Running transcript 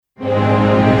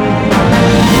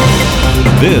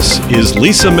This is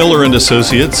Lisa Miller and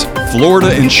Associates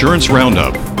Florida Insurance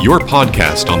Roundup, your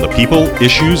podcast on the people,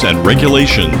 issues, and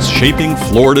regulations shaping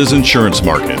Florida's insurance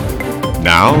market.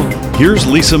 Now, here's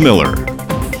Lisa Miller.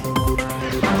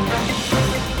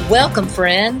 Welcome,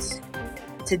 friends.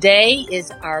 Today is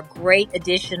our great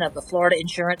edition of the Florida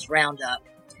Insurance Roundup,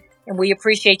 and we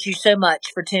appreciate you so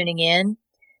much for tuning in.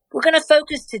 We're going to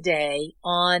focus today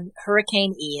on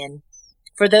Hurricane Ian.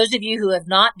 For those of you who have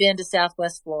not been to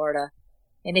Southwest Florida,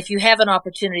 and if you have an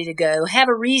opportunity to go, have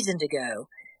a reason to go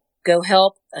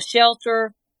help a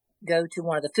shelter, go to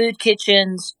one of the food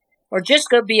kitchens, or just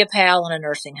go be a pal in a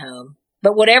nursing home.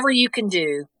 But whatever you can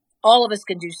do, all of us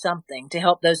can do something to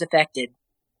help those affected.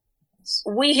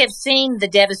 We have seen the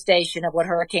devastation of what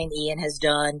Hurricane Ian has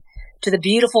done to the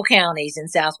beautiful counties in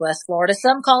Southwest Florida.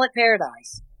 Some call it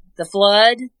paradise. The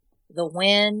flood, the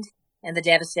wind, and the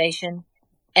devastation,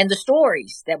 and the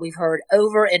stories that we've heard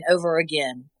over and over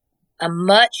again. A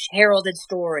much heralded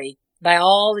story by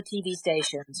all the TV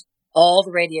stations, all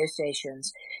the radio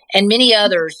stations, and many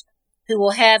others who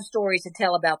will have stories to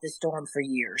tell about this storm for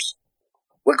years.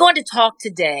 We're going to talk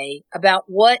today about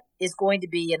what is going to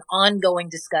be an ongoing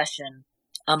discussion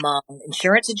among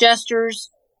insurance adjusters,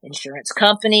 insurance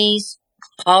companies,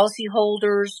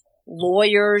 policyholders,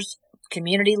 lawyers,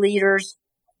 community leaders.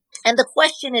 And the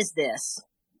question is this: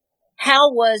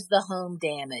 how was the home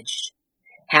damaged?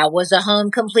 How was a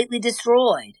home completely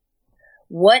destroyed?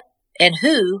 What and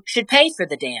who should pay for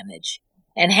the damage?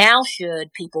 And how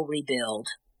should people rebuild?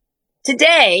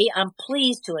 Today, I'm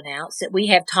pleased to announce that we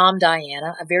have Tom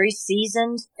Diana, a very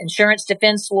seasoned insurance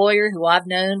defense lawyer who I've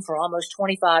known for almost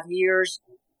 25 years.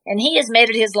 And he has made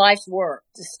it his life's work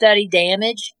to study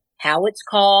damage, how it's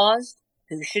caused,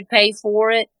 who should pay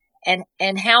for it, and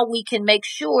how we can make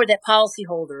sure that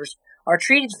policyholders are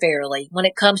treated fairly when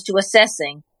it comes to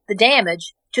assessing the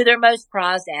damage to their most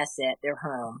prized asset, their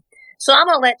home. So I'm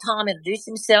going to let Tom introduce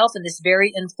himself in this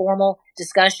very informal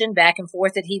discussion back and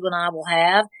forth that he and I will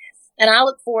have. And I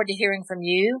look forward to hearing from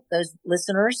you, those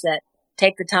listeners that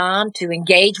take the time to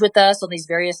engage with us on these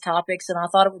various topics. And I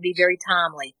thought it would be very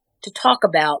timely to talk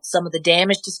about some of the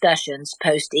damage discussions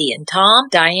post-Ian. Tom,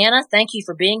 Diana, thank you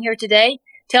for being here today.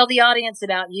 Tell the audience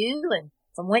about you and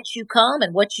from whence you come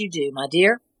and what you do, my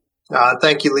dear.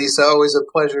 Thank you, Lisa. Always a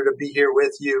pleasure to be here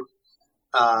with you.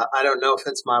 I don't know if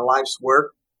it's my life's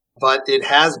work, but it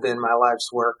has been my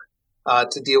life's work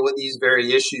to deal with these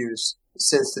very issues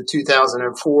since the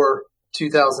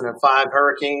 2004-2005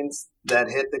 hurricanes that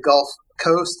hit the Gulf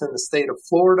Coast and the state of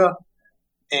Florida.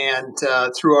 And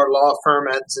through our law firm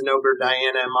at Zinnober,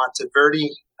 Diana, and Monteverdi,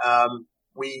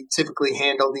 we typically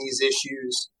handle these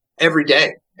issues every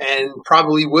day and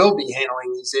probably will be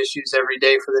handling these issues every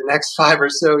day for the next 5 or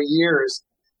so years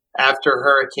after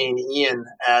Hurricane Ian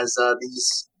as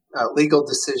these legal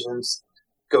decisions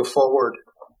go forward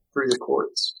through the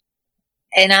courts.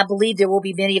 And I believe there will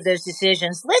be many of those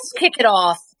decisions. Let's kick it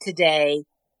off today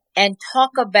and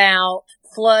talk about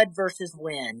flood versus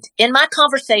wind. In my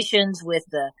conversations with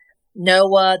the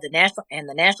NOAA, the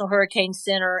National Hurricane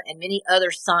Center, and many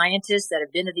other scientists that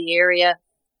have been to the area,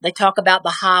 they talk about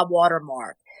the high water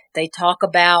mark. They talk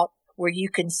about where you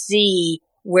can see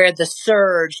where the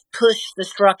surge pushed the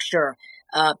structure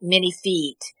many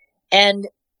feet. And,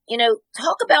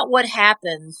 talk about what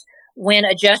happens when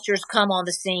adjusters come on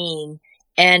the scene,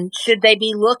 and should they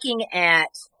be looking at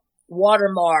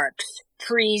watermarks,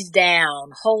 trees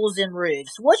down, holes in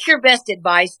roofs? What's your best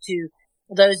advice to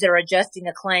those that are adjusting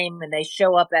a claim and they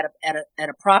show up at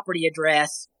a property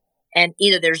address and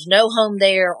either there's no home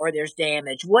there or there's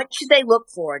damage? What should they look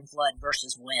for in flood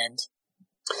versus wind?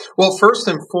 Well, first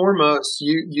and foremost,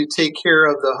 you take care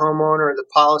of the homeowner, the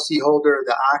policyholder,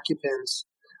 the occupants,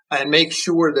 and make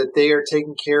sure that they are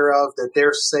taken care of, that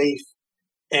they're safe,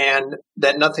 and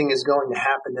that nothing is going to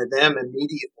happen to them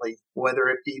immediately, whether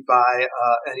it be by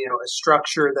a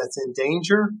structure that's in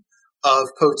danger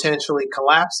of potentially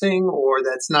collapsing or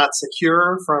that's not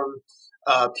secure from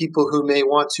people who may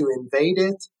want to invade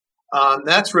it.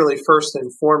 That's really first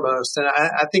and foremost. And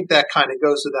I think that kind of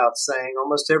goes without saying.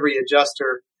 Almost every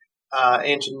adjuster,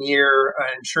 engineer,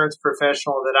 insurance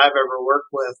professional that I've ever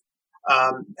worked with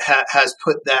has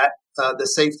put that the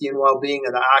safety and well-being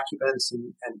of the occupants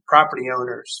and property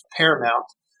owners paramount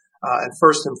and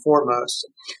first and foremost.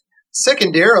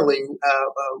 Secondarily,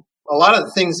 a lot of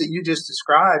the things that you just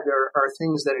described are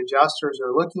things that adjusters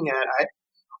are looking at. I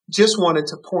just wanted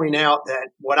to point out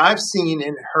that what I've seen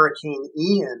in Hurricane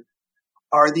Ian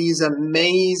are these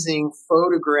amazing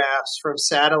photographs from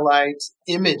satellite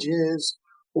images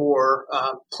or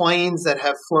planes that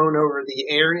have flown over the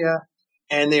area,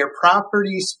 and they're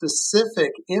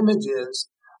property-specific images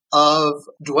of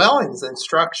dwellings and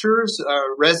structures,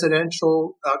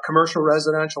 commercial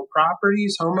residential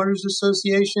properties, homeowners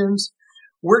associations.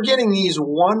 We're getting these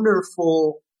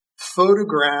wonderful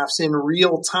photographs in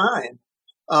real time,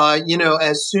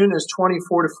 as soon as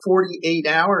 24 to 48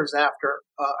 hours after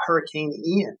Hurricane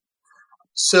Ian.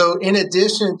 So in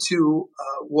addition to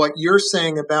what you're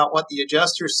saying about what the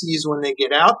adjuster sees when they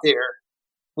get out there,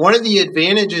 one of the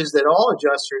advantages that all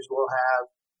adjusters will have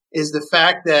is the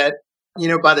fact that,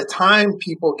 by the time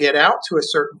people get out to a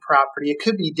certain property, it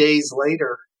could be days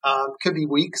later, could be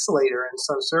weeks later in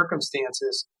some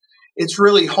circumstances. It's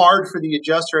really hard for the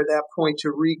adjuster at that point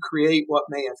to recreate what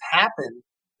may have happened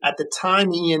at the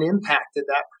time Ian impacted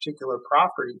that particular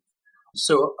property.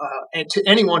 So, and to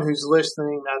anyone who's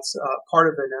listening, that's part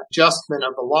of an adjustment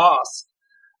of the loss.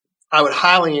 I would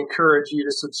highly encourage you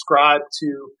to subscribe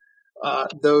to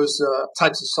those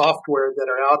types of software that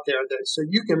are out there, so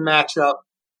you can match up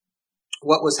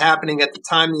what was happening at the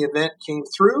time the event came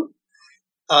through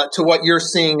to what you're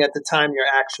seeing at the time you're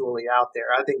actually out there.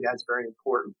 I think that's very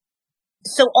important.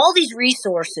 So all these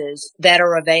resources that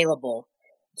are available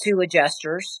to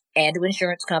adjusters and to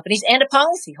insurance companies and to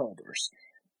policyholders,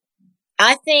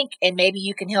 I think, and maybe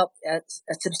you can help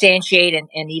substantiate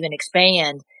and even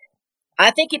expand,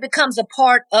 I think it becomes a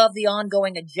part of the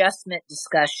ongoing adjustment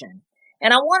discussion.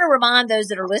 And I want to remind those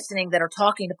that are listening that are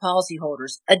talking to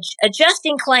policyholders,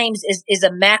 adjusting claims is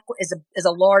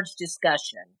a large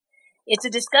discussion. It's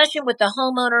a discussion with the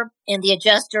homeowner and the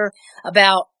adjuster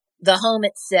about the home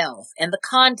itself and the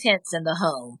contents in the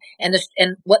home and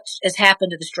what has happened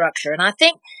to the structure. And I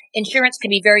think insurance can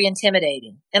be very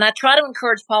intimidating. And I try to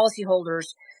encourage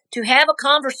policyholders to have a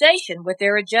conversation with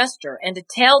their adjuster and to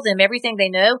tell them everything they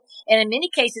know. And in many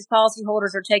cases,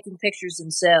 policyholders are taking pictures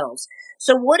themselves.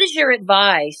 So what is your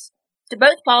advice to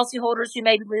both policyholders who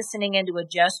may be listening and to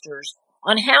adjusters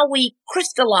on how we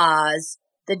crystallize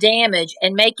the damage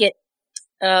and make it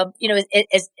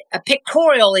as a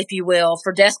pictorial, if you will,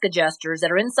 for desk adjusters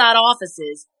that are inside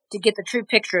offices to get the true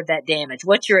picture of that damage?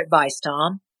 What's your advice,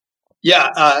 Tom? Yeah,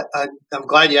 I'm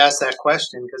glad you asked that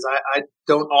question because I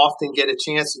don't often get a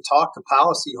chance to talk to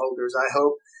policyholders. I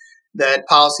hope that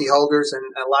policyholders and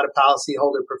a lot of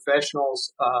policyholder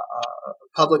professionals,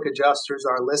 public adjusters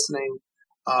are listening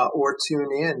or tune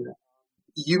in.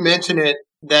 You mentioned it,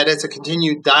 that it's a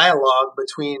continued dialogue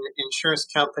between insurance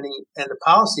company and the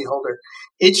policyholder.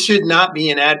 It should not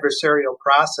be an adversarial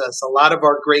process. A lot of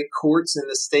our great courts in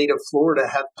the state of Florida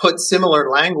have put similar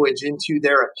language into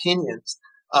their opinions.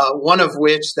 One of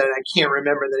which, that I can't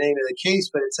remember the name of the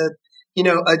case, but it said,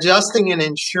 adjusting an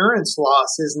insurance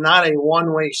loss is not a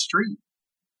one-way street.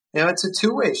 It's a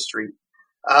two-way street.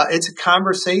 It's a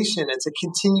conversation. It's a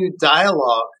continued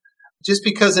dialogue. Just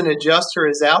because an adjuster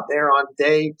is out there on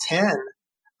day 10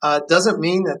 doesn't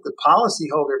mean that the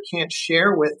policyholder can't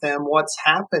share with them what's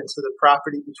happened to the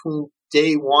property between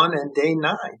day 1 and day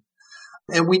 9.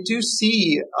 And we do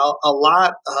see a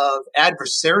lot of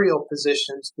adversarial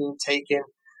positions being taken,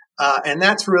 and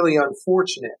that's really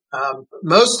unfortunate.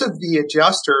 Most of the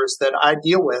adjusters that I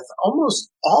deal with,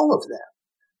 almost all of them,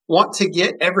 want to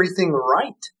get everything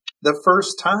right the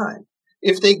first time.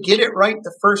 If they get it right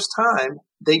the first time,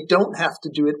 they don't have to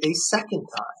do it a second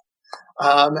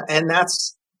time. And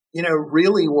that's,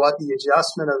 really what the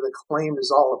adjustment of the claim is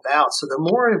all about. So the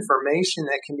more information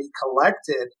that can be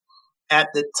collected at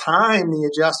the time the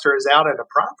adjuster is out at a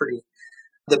property,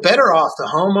 the better off the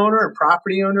homeowner and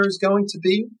property owner is going to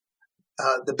be,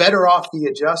 the better off the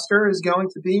adjuster is going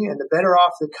to be, and the better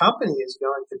off the company is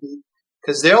going to be,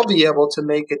 because they'll be able to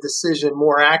make a decision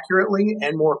more accurately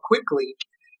and more quickly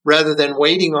rather than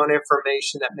waiting on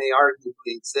information that may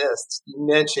arguably exist. You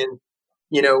mentioned,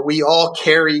 we all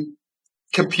carry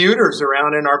computers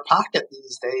around in our pocket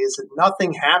these days, and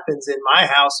nothing happens in my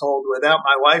household without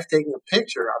my wife taking a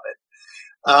picture of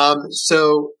it.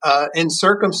 So in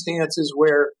circumstances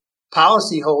where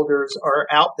policyholders are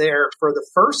out there for the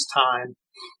first time,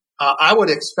 I would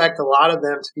expect a lot of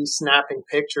them to be snapping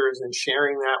pictures and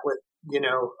sharing that with,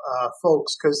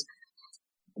 folks, because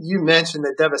you mentioned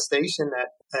the devastation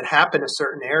that happened in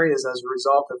certain areas as a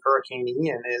result of Hurricane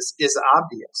Ian is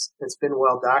obvious. It's been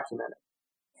well documented.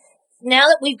 Now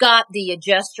that we've got the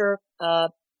adjuster,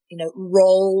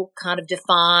 role kind of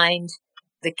defined,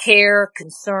 the care,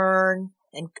 concern,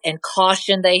 and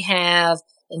caution they have,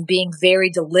 and being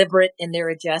very deliberate in their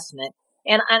adjustment.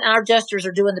 And our adjusters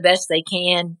are doing the best they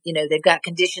can. They've got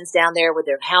conditions down there where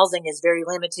their housing is very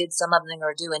limited. Some of them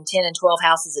are doing 10 and 12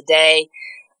 houses a day.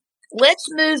 Let's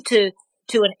move to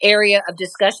an area of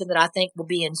discussion that I think will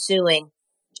be ensuing,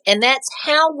 and that's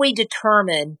how we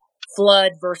determine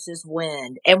flood versus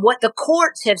wind. And what the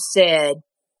courts have said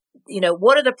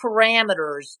what are the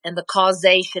parameters and the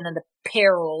causation and the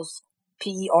perils,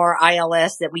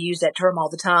 PERILS, that we use that term all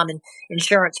the time in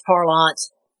insurance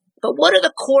parlance. But what are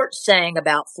the courts saying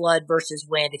about flood versus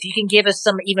wind? If you can give us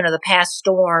some even of the past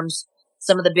storms,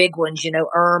 some of the big ones,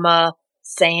 Irma,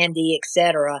 Sandy,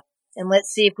 etc. And let's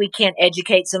see if we can't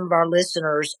educate some of our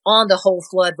listeners on the whole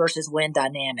flood versus wind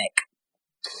dynamic.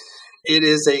 It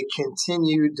is a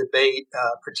continued debate,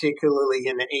 particularly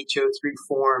in the HO3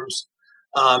 forms,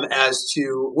 as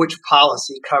to which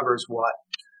policy covers what.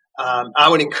 I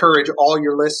would encourage all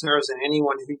your listeners and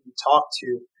anyone who you talk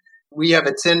to. We have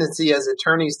a tendency as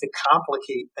attorneys to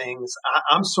complicate things.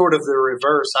 I'm sort of the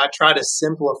reverse. I try to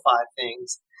simplify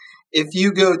things. If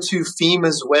you go to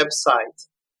FEMA's website,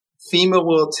 FEMA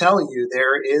will tell you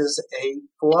there is a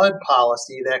flood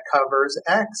policy that covers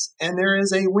X and there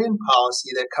is a wind policy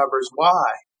that covers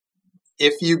Y.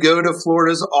 If you go to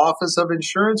Florida's Office of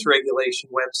Insurance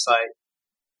Regulation website,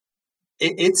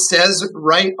 it says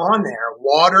right on there,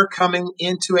 water coming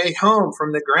into a home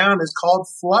from the ground is called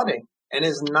flooding and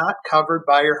is not covered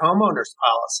by your homeowner's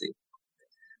policy.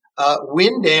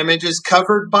 Wind damage is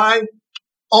covered by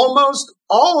almost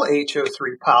all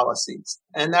HO3 policies,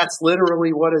 and that's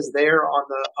literally what is there on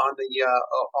the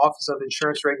Office of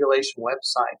Insurance Regulation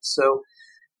website. So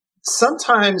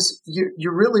sometimes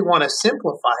you really want to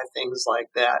simplify things like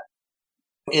that.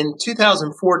 In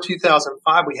 2004,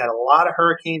 2005, we had a lot of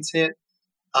hurricanes hit.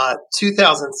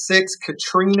 2006,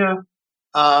 Katrina,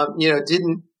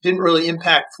 didn't really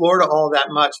impact Florida all that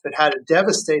much, but had a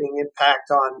devastating impact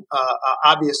on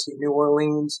obviously New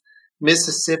Orleans,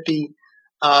 Mississippi.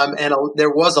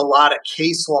 There was a lot of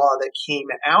case law that came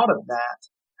out of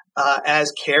that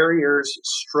as carriers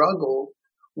struggled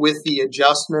with the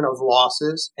adjustment of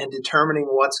losses and determining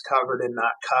what's covered and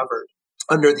not covered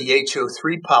under the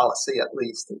HO3 policy, at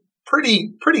least.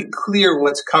 Pretty clear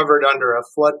what's covered under a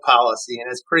flood policy, and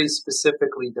it's pretty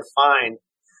specifically defined.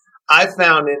 I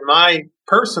found in my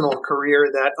personal career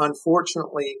that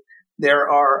unfortunately there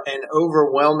are an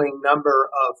overwhelming number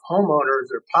of homeowners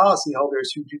or policyholders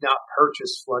who do not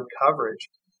purchase flood coverage,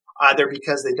 either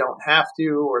because they don't have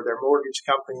to or their mortgage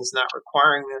company is not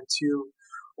requiring them to,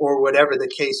 or whatever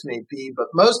the case may be. But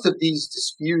most of these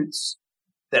disputes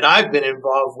that I've been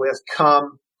involved with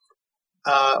come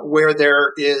where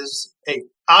there is a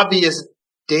obvious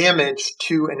damage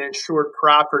to an insured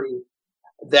property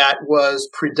that was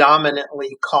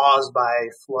predominantly caused by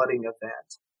a flooding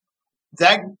event.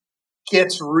 That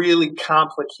gets really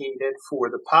complicated for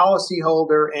the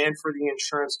policyholder and for the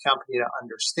insurance company to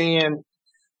understand.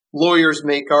 Lawyers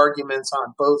make arguments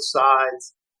on both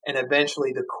sides, and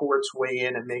eventually the courts weigh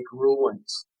in and make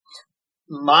rulings.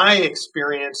 My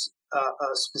experience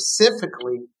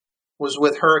specifically was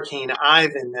with Hurricane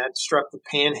Ivan that struck the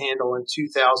Panhandle in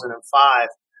 2005.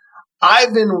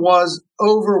 Ivan was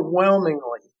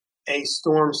overwhelmingly a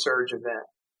storm surge event.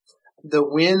 The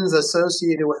winds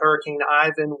associated with Hurricane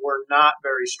Ivan were not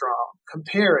very strong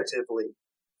comparatively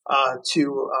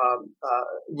to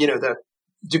the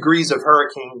degrees of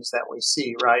hurricanes that we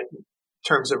see, right? In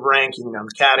terms of ranking them,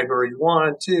 category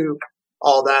 1, 2,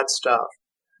 all that stuff.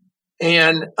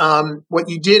 And what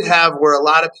you did have were a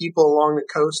lot of people along the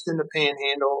coast in the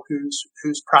Panhandle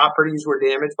whose properties were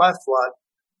damaged by flood,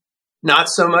 not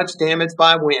so much damaged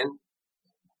by wind.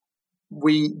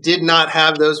 We did not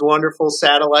have those wonderful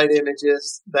satellite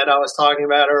images that I was talking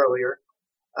about earlier.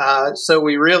 So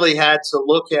we really had to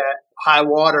look at high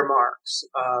water marks,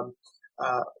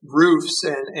 roofs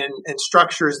and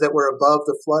structures that were above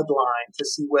the flood line to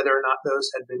see whether or not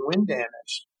those had been wind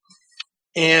damaged.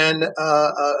 And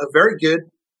a very good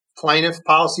plaintiff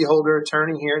policyholder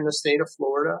attorney here in the state of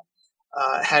Florida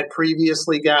had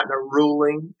previously gotten a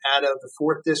ruling out of the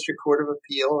 4th District Court of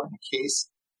Appeal in a case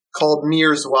called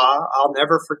Mirzwa. I'll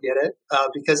never forget it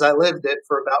because I lived it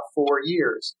for about 4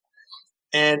 years.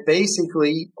 And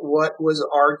basically what was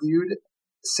argued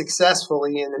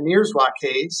successfully in the Mirzwa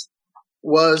case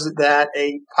was that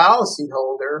a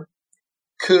policyholder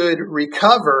could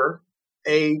recover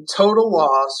a total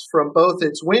loss from both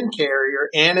its wind carrier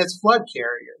and its flood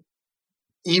carrier,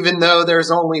 even though there's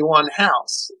only one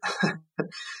house.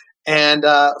 And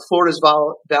Florida's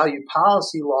value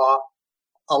policy law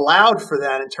allowed for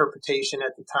that interpretation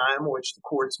at the time, which the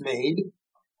courts made.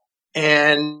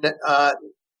 And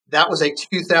that was a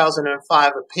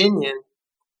 2005 opinion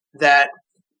that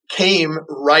came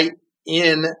right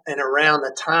in and around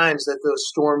the times that those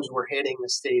storms were hitting the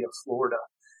state of Florida.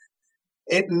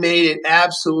 It made it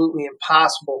absolutely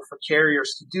impossible for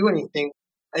carriers to do anything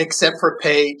except for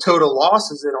pay total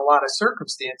losses in a lot of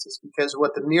circumstances, because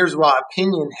what the Mirzwa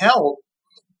opinion held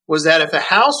was that if a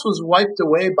house was wiped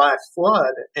away by a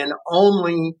flood and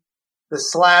only the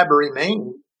slab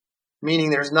remained, meaning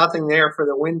there's nothing there for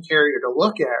the wind carrier to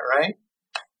look at, right?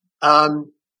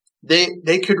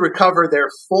 They could recover their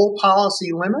full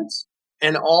policy limits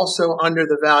and also under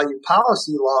the value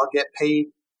policy law get paid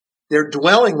their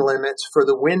dwelling limits for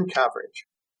the wind coverage.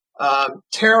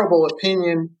 Terrible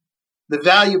opinion. The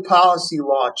value policy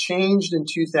law changed in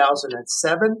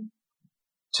 2007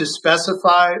 to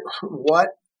specify what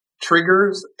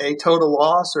triggers a total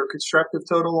loss or constructive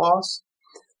total loss.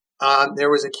 There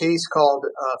was a case called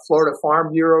Florida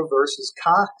Farm Bureau versus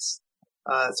Cox.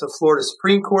 It's a Florida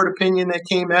Supreme Court opinion that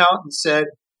came out and said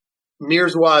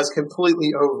Mirzwa is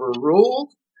completely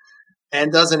overruled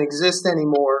and doesn't exist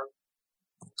anymore.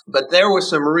 But there were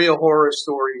some real horror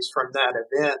stories from that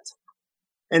event.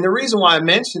 And the reason why I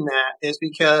mention that is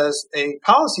because a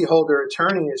policyholder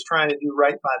attorney is trying to do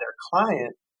right by their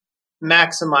client,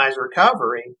 maximize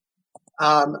recovery.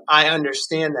 I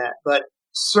understand that, but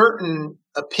certain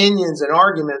opinions and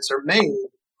arguments are made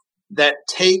that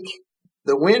take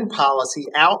the wind policy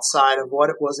outside of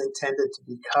what it was intended to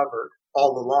be covered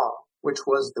all along, which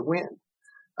was the wind.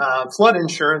 Flood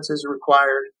insurance is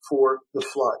required for the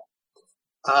flood.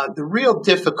 The real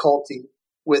difficulty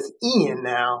with Ian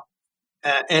now,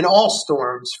 and all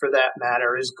storms for that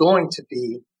matter, is going to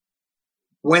be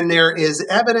when there is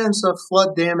evidence of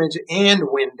flood damage and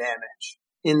wind damage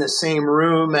in the same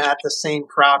room at the same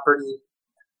property.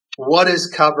 What is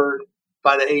covered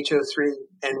by the HO3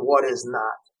 and what is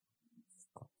not?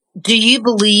 Do you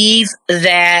believe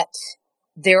that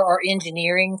there are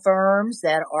engineering firms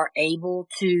that are able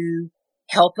to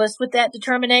help us with that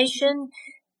determination?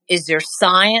 Is there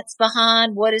science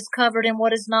behind what is covered and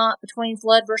what is not between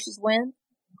flood versus wind?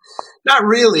 Not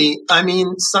really. I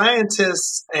mean,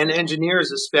 scientists and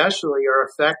engineers especially are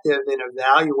effective in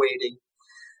evaluating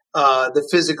the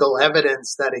physical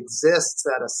evidence that exists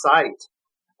at a site.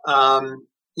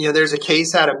 There's a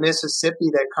case out of Mississippi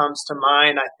that comes to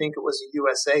mind. I think it was a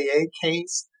USAA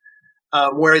case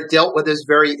where it dealt with this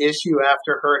very issue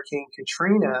after Hurricane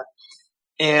Katrina.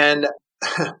 And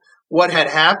what had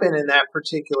happened in that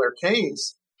particular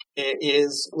case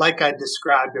is, like I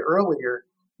described earlier,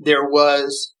 there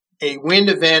was a wind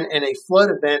event and a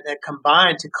flood event that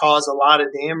combined to cause a lot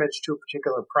of damage to a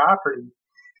particular property.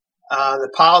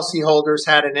 The policyholders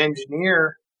had an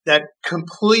engineer that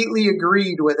completely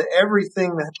agreed with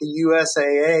everything that the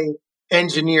USAA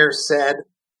engineer said,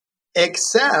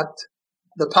 except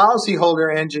the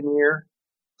policyholder engineer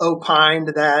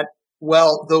opined that,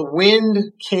 well, the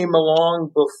wind came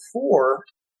along before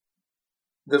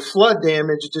the flood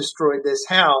damage destroyed this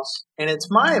house. And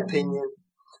it's my opinion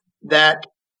that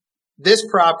this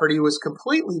property was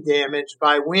completely damaged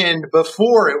by wind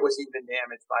before it was even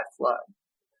damaged by flood.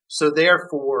 So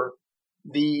therefore,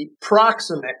 the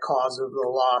proximate cause of the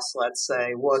loss, let's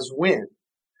say, was wind.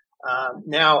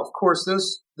 Now, of course,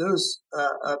 those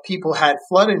people had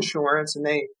flood insurance and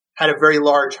they had a very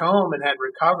large home and had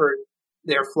recovered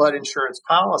their flood insurance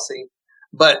policy.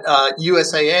 But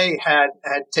USAA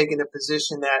had taken a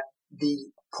position that the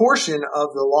portion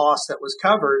of the loss that was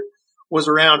covered was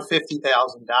around $50,000.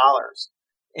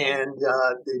 And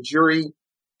the jury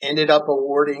ended up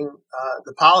awarding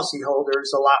the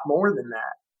policyholders a lot more than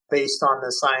that, based on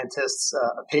the scientists'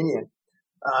 opinion.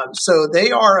 So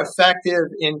they are effective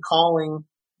in calling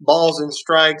balls and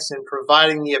strikes and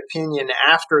providing the opinion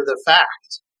after the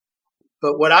fact.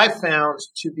 But what I found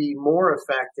to be more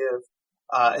effective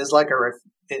is like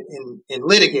in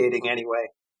litigating anyway,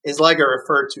 is like I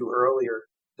referred to earlier,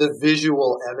 the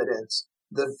visual evidence,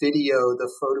 the video,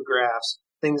 the photographs,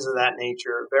 things of that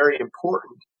nature are very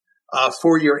important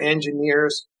for your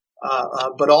engineers,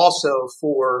 but also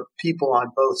for people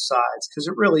on both sides, because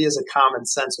it really is a common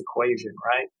sense equation,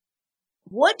 right?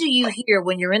 What do you hear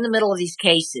when you're in the middle of these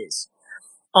cases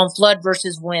on flood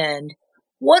versus wind?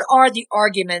 What are the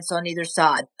arguments on either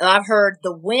side? I've heard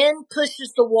the wind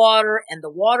pushes the water and the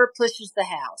water pushes the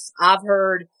house. I've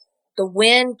heard the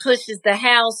wind pushes the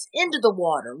house into the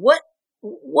water.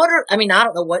 I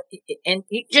don't know what, and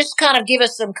just kind of give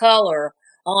us some color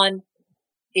on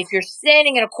if you're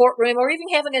standing in a courtroom or even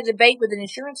having a debate with an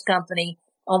insurance company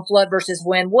on flood versus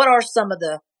wind, what are some of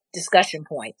the discussion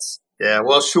points? Yeah,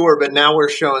 well, sure, but now we're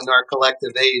showing our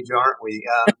collective age, aren't we?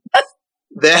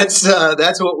 That's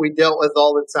what we dealt with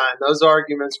all the time. Those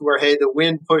arguments were, hey, the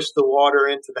wind pushed the water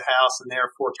into the house and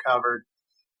therefore covered.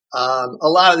 A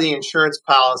lot of the insurance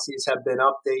policies have been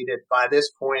updated by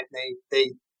this point.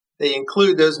 They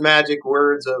include those magic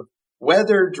words of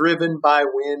whether driven by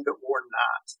wind or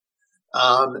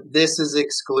not. This is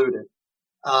excluded.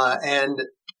 And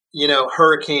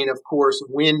hurricane, of course,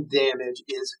 wind damage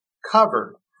is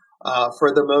covered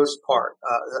for the most part,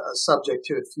 subject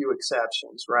to a few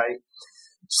exceptions, right?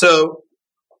 So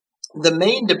the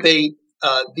main debate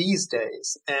these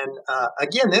days, and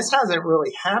again, this hasn't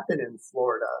really happened in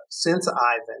Florida since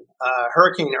Ivan.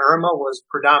 Hurricane Irma was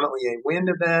predominantly a wind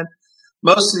event.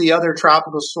 Most of the other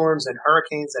tropical storms and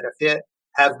hurricanes that have hit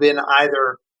have been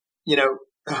either,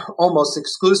 almost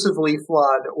exclusively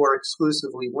flood or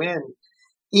exclusively wind.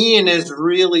 Ian is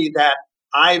really that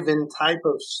Ivan type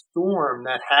of storm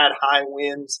that had high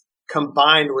winds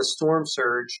combined with storm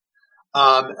surge.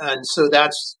 And so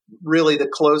that's really the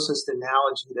closest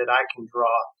analogy that I can draw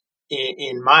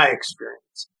in my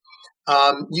experience.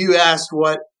 You asked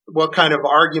what kind of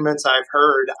arguments I've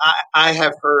heard. I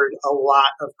have heard a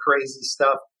lot of crazy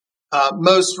stuff.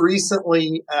 Most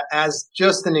recently, as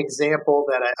just an example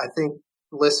that I think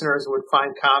listeners would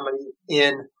find comedy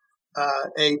in,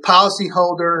 a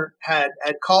policyholder had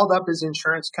called up his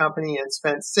insurance company and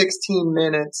spent 16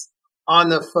 minutes on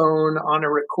the phone on a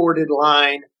recorded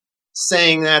line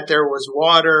saying that there was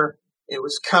water. It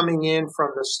was coming in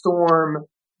from the storm.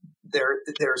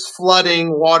 There's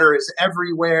flooding. Water is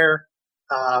everywhere.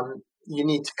 You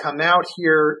need to come out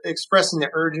here, expressing the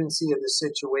urgency of the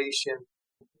situation.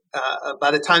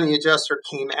 By the time the adjuster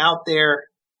came out there,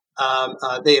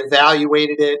 they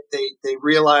evaluated it. They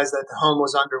realized that the home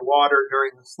was underwater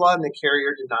during the flood, and the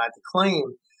carrier denied the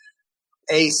claim.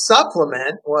 A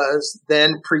supplement was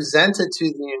then presented to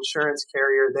the insurance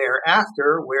carrier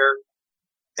thereafter, where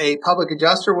a public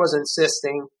adjuster was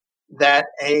insisting that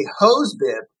a hose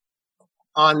bib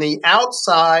on the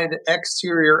outside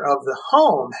exterior of the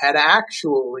home had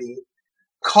actually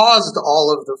caused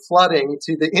all of the flooding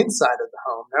to the inside of the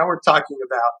home. Now we're talking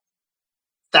about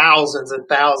thousands and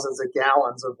thousands of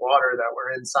gallons of water that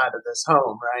were inside of this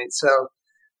home, right? So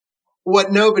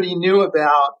what nobody knew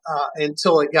about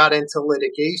until it got into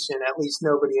litigation, at least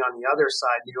nobody on the other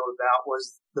side knew about,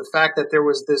 was the fact that there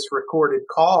was this recorded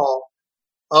call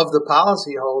of the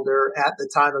policyholder at the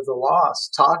time of the loss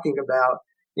talking about,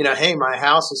 hey, my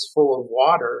house is full of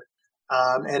water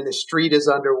and the street is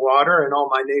underwater and all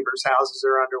my neighbors' houses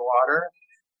are underwater.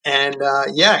 And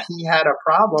he had a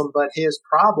problem, but his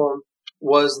problem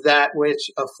was that which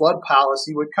a flood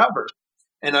policy would cover.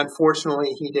 And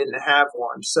unfortunately, he didn't have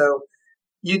one. So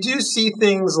you do see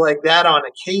things like that on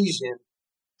occasion.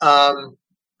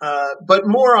 But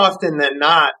more often than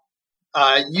not,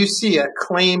 you see a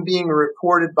claim being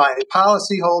reported by a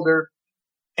policyholder.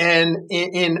 And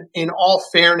in all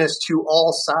fairness to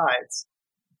all sides,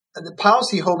 the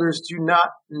policyholders do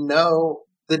not know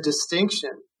the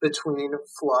distinction between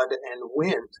flood and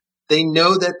wind. They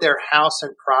know that their house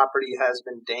and property has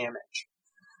been damaged.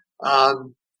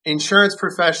 Insurance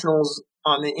professionals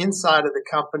on the inside of the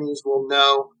companies will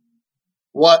know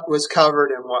what was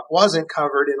covered and what wasn't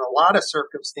covered in a lot of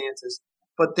circumstances,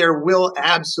 but there will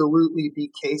absolutely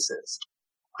be cases.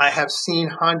 I have seen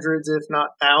hundreds, if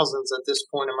not thousands at this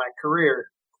point in my career,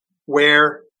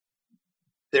 where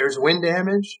there's wind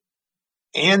damage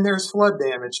and there's flood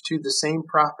damage to the same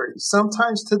property,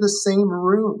 sometimes to the same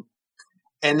room.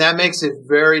 And that makes it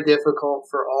very difficult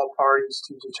for all parties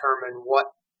to determine what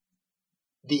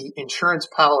the insurance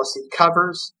policy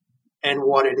covers and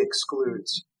what it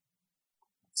excludes.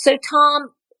 So,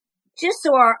 Tom, just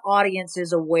so our audience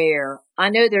is aware, I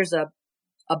know there's a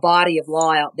body of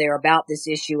law out there about this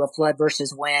issue of flood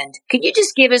versus wind. Can you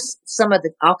just give us some of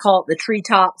I'll call it the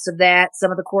treetops of that,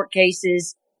 some of the court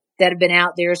cases that have been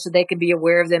out there so they can be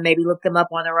aware of them, maybe look them up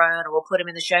on their own, or we'll put them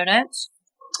in the show notes?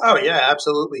 Oh, yeah,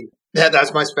 absolutely. Yeah,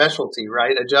 that's my specialty,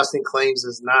 right? Adjusting claims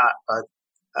is not. But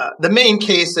the main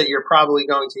case that you're probably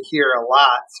going to hear a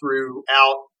lot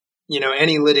throughout,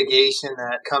 any litigation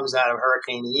that comes out of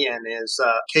Hurricane Ian is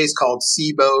a case called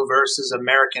SIBO versus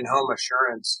American Home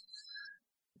Assurance.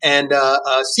 And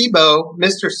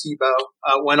Mr.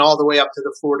 SIBO, went all the way up to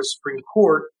the Florida Supreme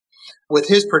Court with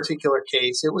his particular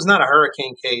case. It was not a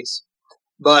hurricane case,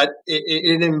 but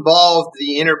it involved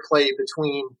the interplay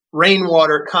between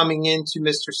rainwater coming into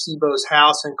Mr. SIBO's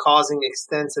house and causing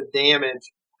extensive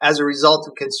damage as a result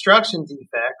of construction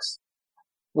defects,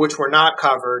 which were not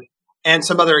covered, and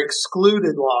some other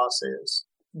excluded losses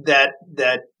that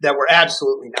were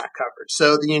absolutely not covered.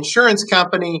 So the insurance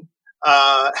company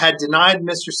had denied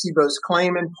Mr. SIBO's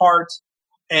claim in part,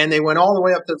 and they went all the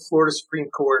way up to the Florida Supreme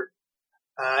Court.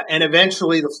 And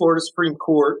eventually the Florida Supreme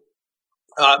Court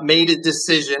made a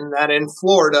decision that in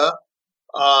Florida,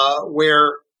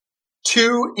 where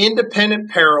two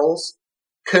independent perils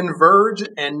converge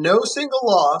and no single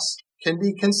loss can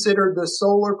be considered the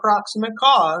sole or proximate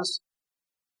cause,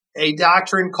 a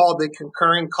doctrine called the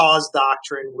concurring cause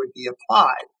doctrine would be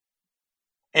applied.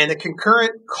 And the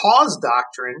concurrent cause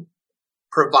doctrine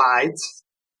provides,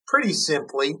 pretty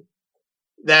simply,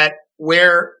 that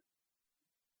where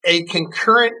a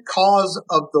concurrent cause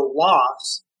of the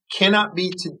loss cannot be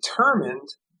determined,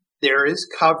 there is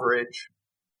coverage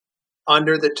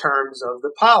under the terms of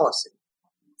the policy.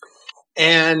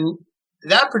 And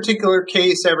that particular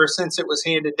case, ever since it was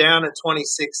handed down in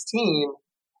 2016,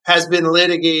 has been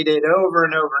litigated over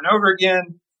and over and over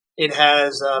again. It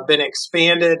has been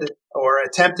expanded or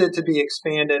attempted to be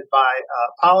expanded by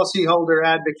policyholder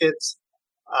advocates.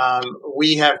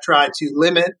 We have tried to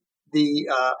limit the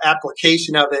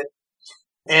application of it.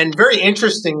 And very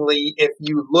interestingly, if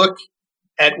you look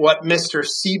at what Mr.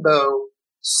 Sebo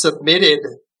submitted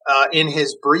in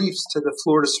his briefs to the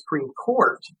Florida Supreme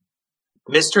Court,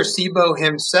 Mr. Sebo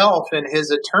himself and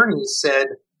his attorneys said,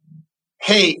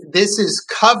 hey, this is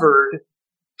covered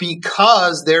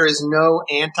because there is no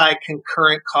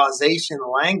anti-concurrent causation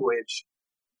language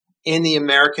in the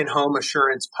American Home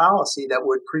Assurance policy that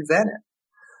would prevent it.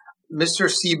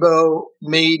 Mr. Sebo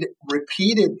made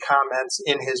repeated comments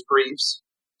in his briefs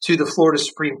to the Florida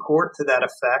Supreme Court to that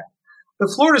effect.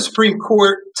 The Florida Supreme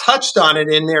Court touched on it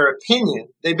in their opinion.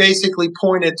 They basically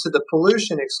pointed to the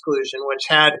pollution exclusion, which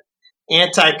had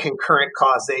anti-concurrent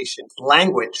causation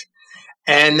language.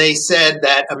 And they said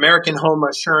that American Home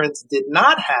Assurance did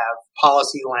not have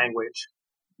policy language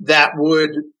that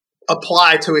would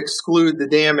apply to exclude the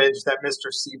damage that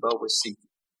Mr. Sebo was seeking.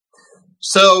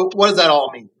 So what does that all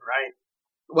mean, right?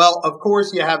 Well, of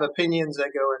course, you have opinions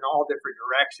that go in all different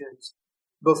directions.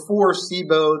 Before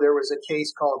Sebo, there was a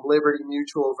case called Liberty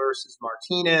Mutual versus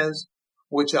Martinez,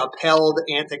 which upheld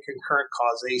anti-concurrent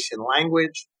causation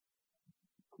language.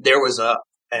 There was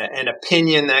an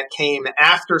opinion that came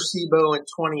after Sebo in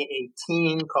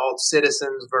 2018 called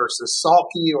Citizens versus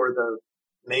Salke, or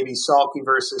maybe Salke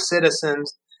versus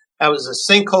Citizens. That was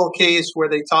a sinkhole case where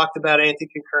they talked about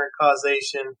anti-concurrent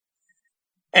causation.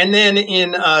 And then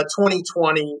in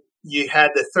 2020, you had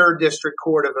the Third District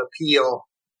Court of Appeal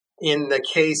in the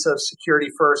case of Security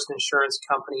First Insurance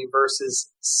Company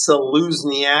versus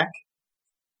Seluzniak,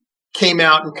 came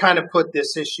out and kind of put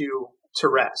this issue to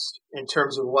rest in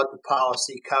terms of what the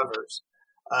policy covers.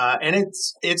 And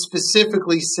it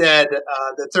specifically said,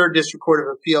 the Third District Court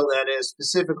of Appeal, that is,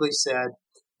 specifically said,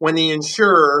 when the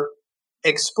insurer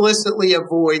explicitly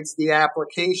avoids the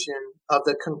application of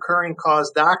the concurring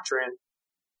cause doctrine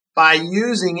by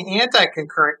using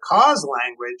anti-concurrent cause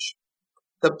language,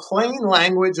 the plain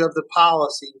language of the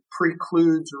policy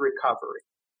precludes recovery.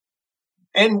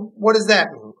 And what does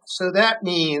that mean? So that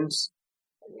means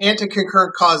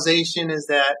anti-concurrent causation is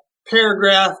that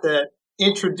paragraph that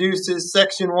introduces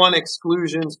Section 1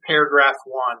 exclusions, paragraph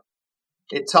 1.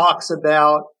 It talks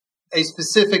about a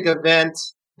specific event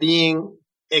being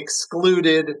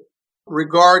excluded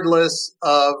regardless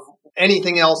of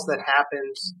anything else that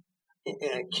happens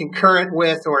concurrent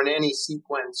with or in any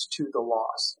sequence to the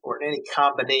loss or in any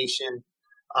combination.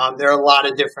 There are a lot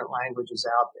of different languages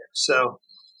out there. So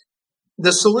the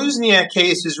Seluzniak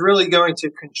case is really going to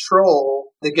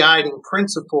control the guiding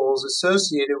principles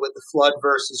associated with the flood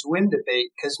versus wind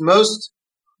debate, because most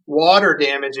water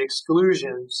damage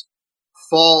exclusions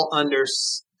fall under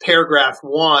paragraph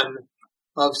 1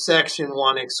 of Section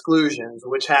 1 exclusions,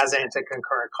 which has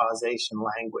anti-concurrent causation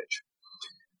language.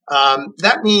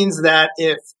 That means that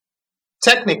if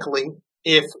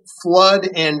flood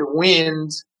and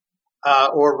wind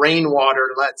or rainwater,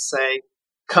 let's say,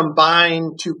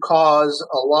 combine to cause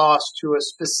a loss to a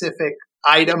specific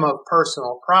item of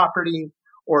personal property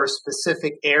or a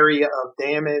specific area of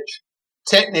damage,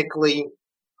 technically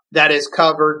that is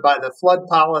covered by the flood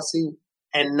policy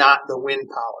and not the wind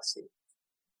policy.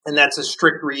 And that's a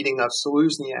strict reading of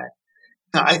Seluzniak.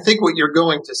 Now, I think what you're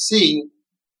going to see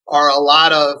are a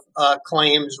lot of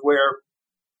claims where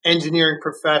engineering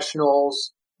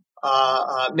professionals,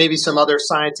 maybe some other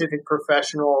scientific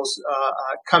professionals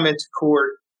come into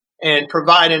court and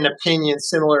provide an opinion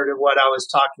similar to what I was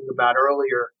talking about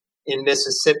earlier in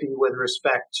Mississippi with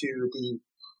respect to the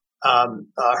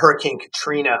Hurricane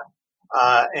Katrina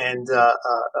and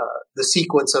the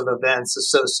sequence of events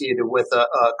associated with a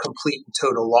complete and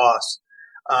total loss.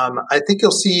 I think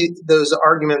you'll see those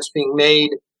arguments being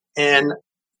made, and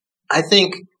I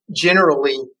think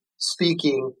generally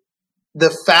speaking,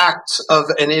 the facts of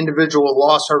an individual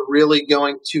loss are really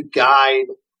going to guide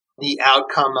the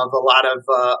outcome of a lot of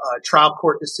trial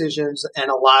court decisions and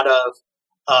a lot of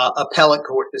appellate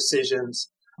court decisions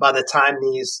by the time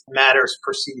these matters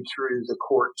proceed through the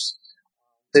courts.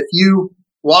 If you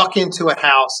walk into a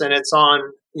house and it's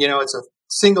on, it's a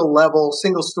single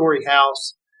story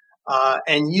house,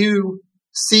 and you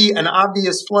see an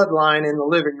obvious flood line in the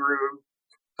living room,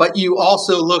 but you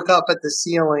also look up at the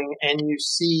ceiling and you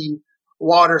see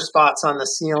water spots on the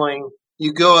ceiling.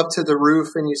 You go up to the roof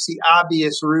and you see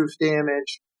obvious roof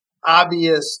damage,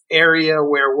 obvious area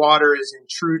where water is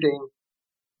intruding.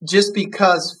 Just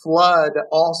because flood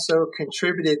also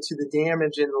contributed to the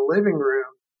damage in the living room,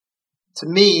 to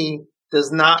me,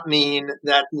 does not mean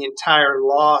that the entire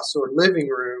loss or living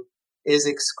room is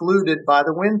excluded by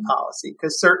the wind policy,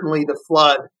 because certainly the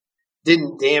flood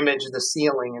didn't damage the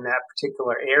ceiling in that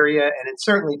particular area, and it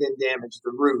certainly didn't damage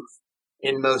the roof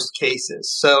in most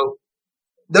cases. So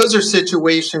those are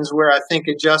situations where I think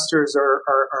adjusters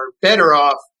are better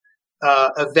off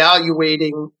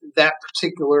evaluating that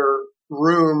particular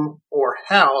room or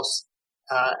house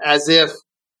as if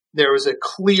there was a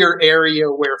clear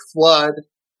area where flood,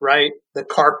 right, the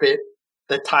carpet,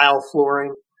 the tile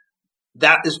flooring,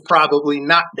 that is probably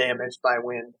not damaged by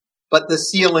wind. But the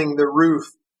ceiling, the roof,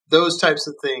 those types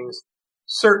of things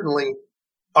certainly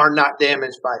are not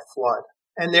damaged by flood,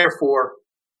 and therefore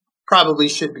probably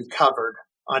should be covered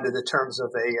under the terms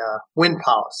of a wind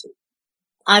policy.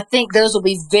 I think those will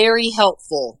be very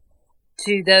helpful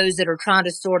to those that are trying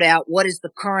to sort out what is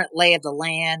the current lay of the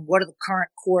land, what are the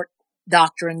current court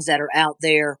doctrines that are out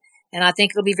there. And I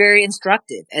think it'll be very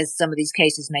instructive as some of these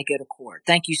cases may go to court.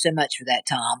 Thank you so much for that,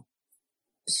 Tom.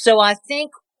 So I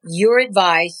think your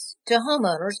advice to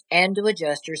homeowners and to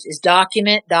adjusters is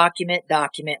document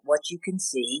what you can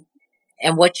see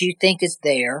and what you think is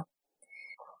there.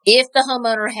 If the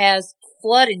homeowner has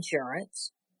flood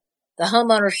insurance, the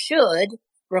homeowner should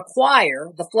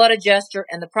require the flood adjuster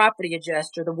and the property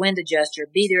adjuster, the wind adjuster,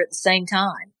 be there at the same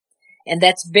time. And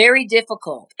that's very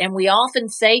difficult. And we often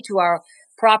say to our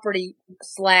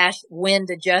property/wind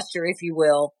adjuster, if you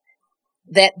will,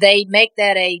 that they make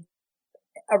that a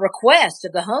request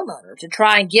of the homeowner to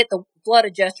try and get the flood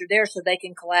adjuster there so they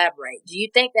can collaborate. Do you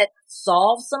think that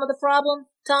solves some of the problem,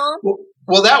 Tom?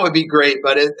 Well, that would be great,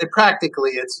 but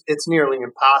practically it's nearly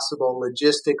impossible.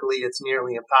 Logistically, it's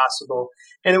nearly impossible,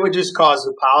 and it would just cause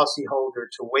the policyholder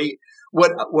to wait.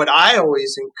 What I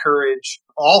always encourage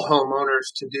all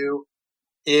homeowners to do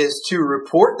is to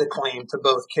report the claim to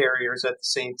both carriers at the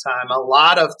same time. A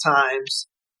lot of times,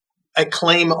 a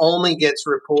claim only gets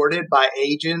reported by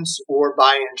agents or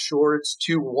by insureds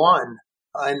to one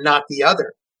and not the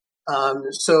other.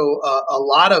 So a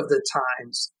lot of the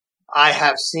times I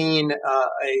have seen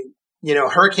a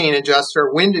hurricane adjuster,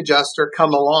 wind adjuster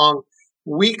come along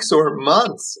weeks or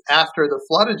months after the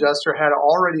flood adjuster had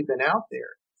already been out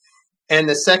there. And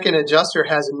the second adjuster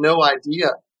has no idea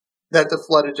that the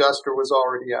flood adjuster was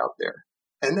already out there.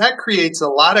 And that creates a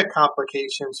lot of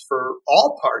complications for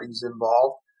all parties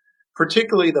involved,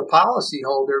 particularly the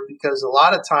policyholder, because a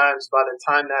lot of times by the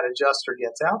time that adjuster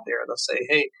gets out there, they'll say,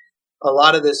 hey, a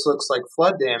lot of this looks like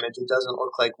flood damage. It doesn't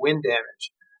look like wind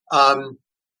damage.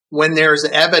 When there's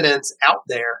evidence out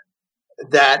there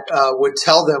that would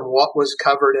tell them what was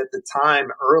covered at the time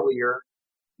earlier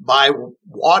by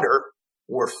water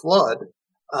or flood,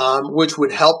 which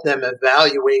would help them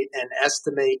evaluate and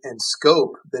estimate and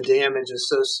scope the damage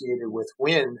associated with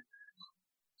wind.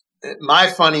 My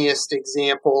funniest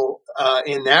example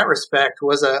in that respect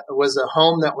was a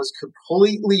home that was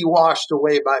completely washed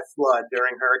away by flood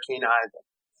during Hurricane Ivan.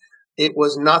 It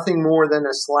was nothing more than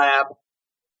a slab.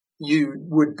 You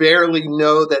would barely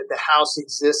know that the house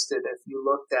existed if you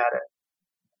looked at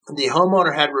it. The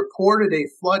homeowner had reported a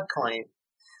flood claim,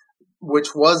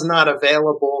 which was not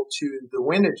available to the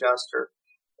wind adjuster.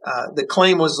 The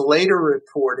claim was later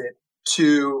reported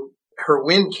to her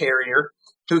wind carrier,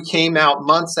 who came out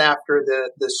months after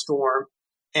the storm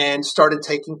and started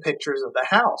taking pictures of the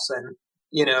house. And,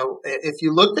 if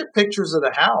you looked at pictures of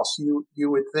the house, you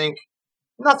would think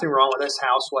nothing wrong with this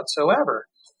house whatsoever.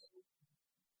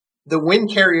 The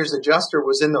wind carrier's adjuster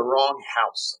was in the wrong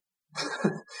house.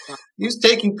 He was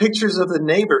taking pictures of the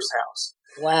neighbor's house.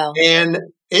 Wow. And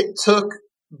it took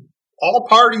all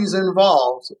parties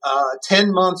involved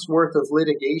 10 months worth of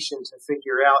litigation to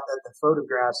figure out that the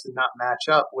photographs did not match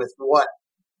up with what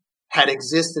had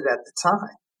existed at the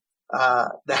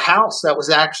time. The house that was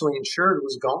actually insured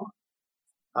was gone.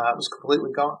 It was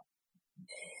completely gone.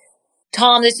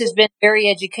 Tom, this has been very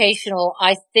educational.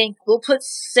 I think we'll put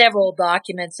several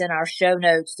documents in our show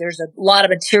notes. There's a lot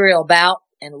of material about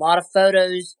and a lot of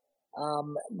photos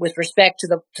with respect to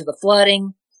the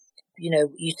flooding.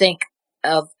 You think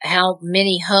of how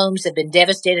many homes have been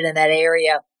devastated in that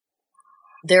area.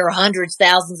 There are hundreds,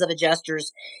 thousands of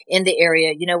adjusters in the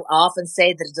area. I often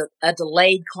say that a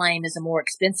delayed claim is a more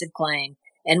expensive claim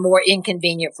and more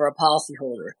inconvenient for a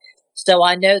policyholder. So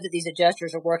I know that these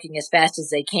adjusters are working as fast as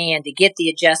they can to get the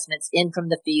adjustments in from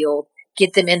the field,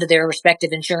 get them into their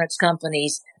respective insurance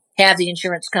companies, have the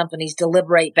insurance companies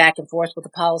deliberate back and forth with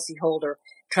the policyholder,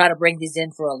 try to bring these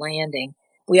in for a landing.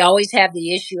 We always have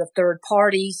the issue of third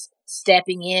parties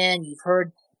stepping in. You've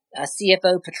heard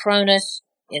CFO Petronas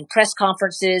in press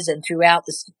conferences and throughout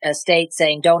the state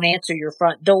saying, don't answer your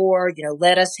front door.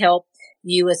 Let us help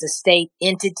you as a state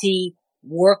entity.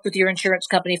 Work with your insurance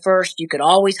company first. You could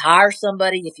always hire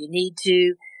somebody if you need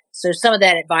to. So some of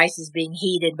that advice is being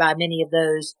heeded by many of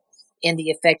those in the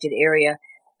affected area.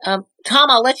 Tom,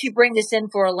 I'll let you bring this in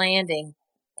for a landing.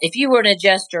 If you were an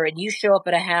adjuster and you show up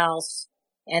at a house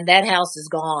and that house is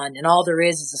gone and all there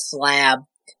is a slab,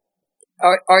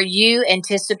 are you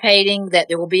anticipating that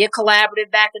there will be a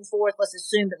collaborative back and forth? Let's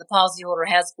assume that the policyholder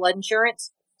has flood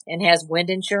insurance and has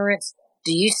wind insurance.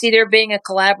 Do you see there being a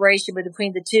collaboration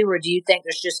between the two, or do you think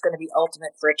there's just going to be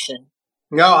ultimate friction?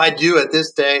 No, I do at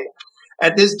this day.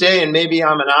 At this day, and maybe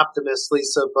I'm an optimist,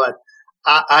 Lisa, but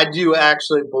I do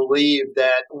actually believe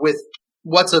that with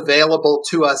what's available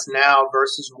to us now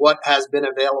versus what has been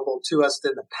available to us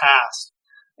in the past,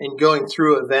 and going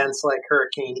through events like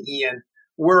Hurricane Ian,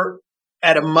 we're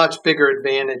at a much bigger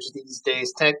advantage these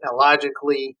days,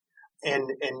 technologically and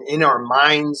in our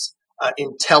minds,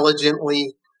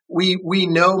 intelligently. We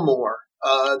know more.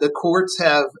 The courts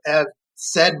have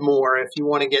said more, if you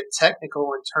want to get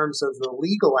technical in terms of the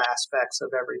legal aspects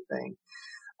of everything.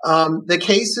 The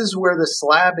cases where the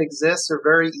slab exists are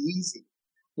very easy.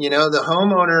 The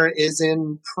homeowner is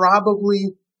in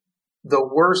probably the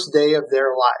worst day of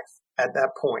their life at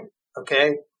that point,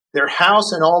 okay? Their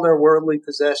house and all their worldly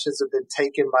possessions have been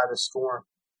taken by the storm.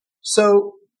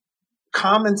 So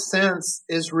common sense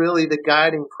is really the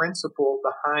guiding principle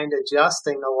behind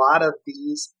adjusting a lot of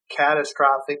these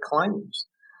catastrophic claims.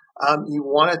 You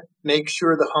want to make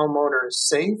sure the homeowner is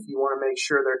safe. You want to make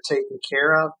sure they're taken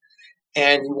care of.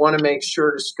 And you want to make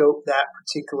sure to scope that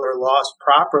particular loss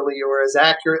properly or as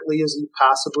accurately as you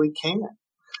possibly can.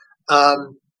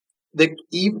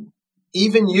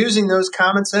 Even using those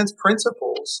common sense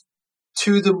principles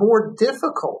to the more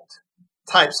difficult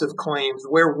types of claims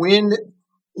where wind,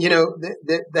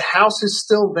 the house is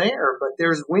still there, but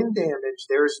there's wind damage,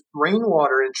 there's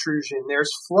rainwater intrusion,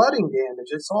 there's flooding damage.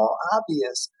 It's all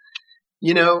obvious.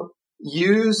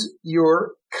 Use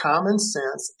your common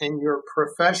sense and your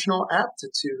professional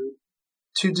aptitude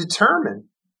to determine,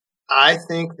 I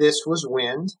think this was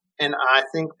wind and I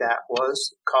think that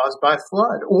was caused by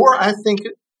flood, or I think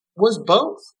it was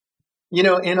both. In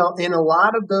a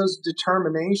lot of those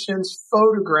determinations,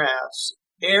 photographs,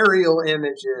 aerial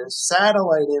images,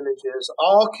 satellite images,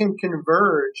 all can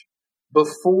converge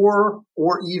before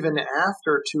or even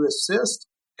after to assist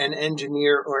an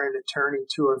engineer or an attorney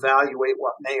to evaluate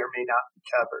what may or may not be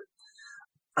covered.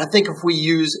 I think if we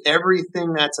use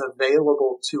everything that's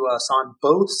available to us on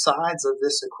both sides of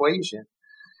this equation,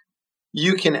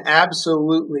 you can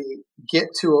absolutely get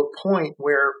to a point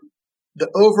where the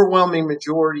overwhelming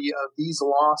majority of these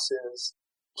losses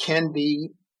can be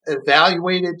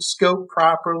evaluated, scoped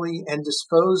properly, and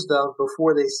disposed of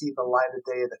before they see the light of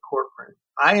day of the courtroom.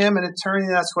 I am an attorney.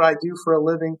 That's what I do for a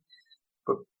living.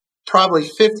 But probably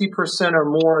 50% or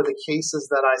more of the cases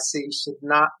that I see should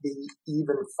not be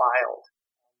even filed.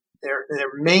 They're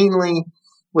mainly,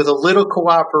 with a little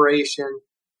cooperation,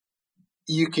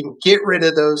 you can get rid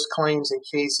of those claims and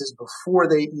cases before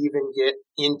they even get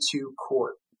into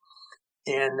court.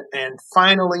 And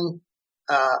finally,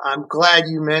 I'm glad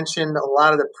you mentioned a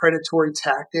lot of the predatory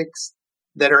tactics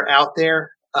that are out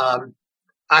there.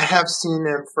 I have seen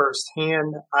them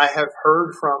firsthand. I have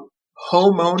heard from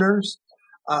homeowners.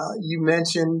 You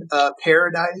mentioned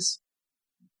Paradise.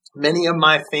 Many of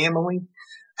my family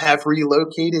have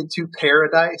relocated to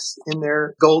Paradise in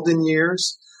their golden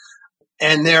years.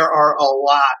 And there are a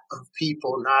lot of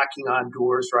people knocking on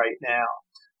doors right now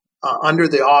under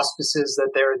the auspices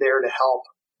that they're there to help.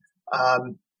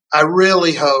 I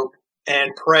really hope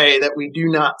and pray that we do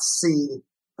not see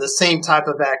the same type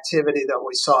of activity that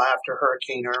we saw after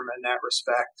Hurricane Irma in that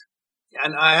respect.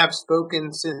 And I have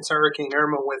spoken since Hurricane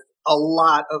Irma with a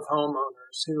lot of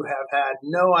homeowners who have had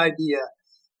no idea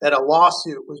that a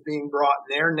lawsuit was being brought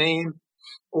in their name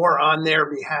or on their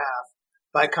behalf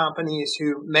by companies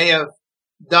who may have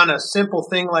done a simple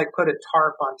thing like put a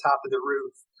tarp on top of the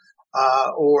roof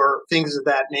or things of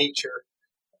that nature.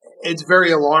 It's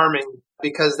very alarming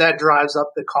because that drives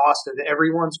up the cost of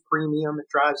everyone's premium. It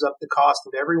drives up the cost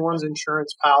of everyone's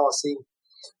insurance policy.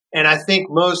 And I think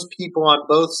most people on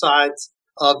both sides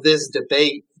of this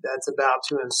debate that's about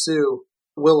to ensue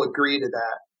will agree to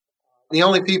that. The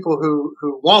only people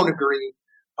who won't agree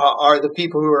are the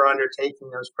people who are undertaking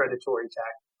those predatory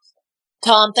tactics.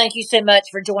 Tom, thank you so much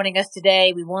for joining us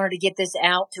today. We wanted to get this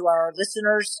out to our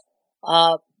listeners.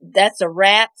 that's a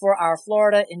wrap for our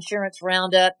Florida Insurance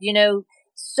Roundup. You know,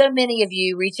 so many of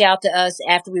you reach out to us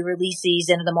after we release these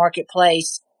into the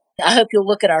marketplace. I hope you'll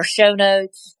look at our show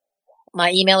notes.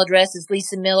 My email address is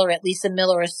Lisa Miller at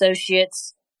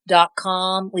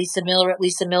lisamillerassociates.com, Lisa Miller at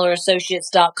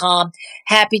lisamillerassociates.com.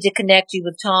 Happy to connect you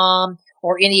with Tom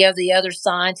or any of the other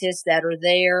scientists that are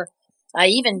there. I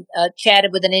even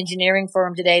chatted with an engineering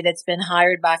firm today that's been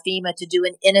hired by FEMA to do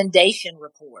an inundation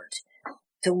report,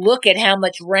 to look at how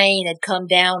much rain had come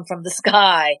down from the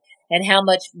sky and how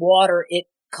much water it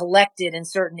collected in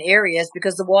certain areas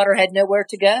because the water had nowhere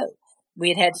to go.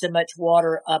 We had so much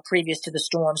water previous to the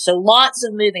storm. So lots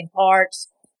of moving parts.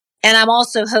 And I'm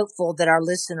also hopeful that our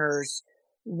listeners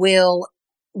will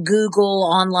Google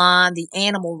online the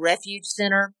Animal Refuge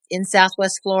Center in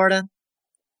Southwest Florida.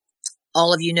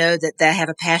 All of you know that they have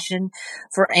a passion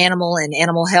for animal and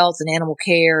animal health and animal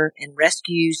care and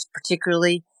rescues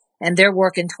particularly. And they're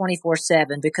working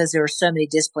 24/7 because there are so many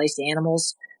displaced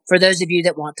animals. For those of you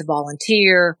that want to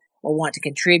volunteer or want to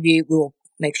contribute, we will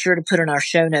make sure to put in our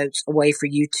show notes a way for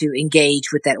you to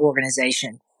engage with that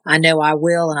organization. I know I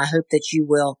will, and I hope that you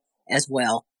will as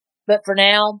well. But for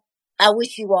now, I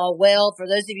wish you all well. For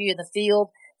those of you in the field,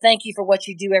 thank you for what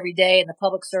you do every day and the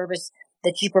public service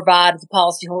that you provide with the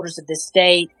policyholders of this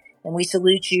state. And we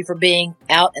salute you for being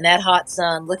out in that hot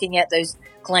sun, looking at those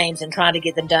claims and trying to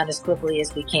get them done as quickly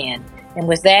as we can. And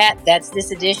with that, that's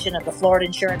this edition of the Florida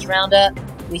Insurance Roundup.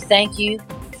 We thank you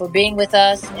for being with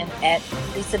us. And at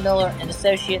Lisa Miller and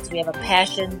Associates, we have a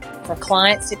passion for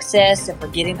client success and for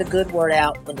getting the good word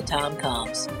out when the time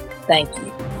comes. Thank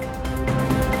you.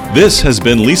 This has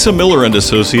been Lisa Miller and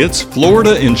Associates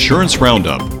Florida Insurance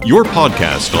Roundup, your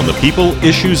podcast on the people,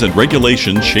 issues, and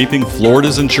regulations shaping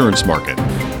Florida's insurance market.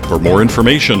 For more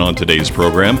information on today's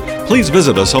program, please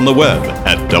visit us on the web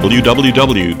at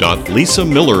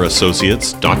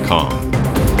www.lisamillerassociates.com.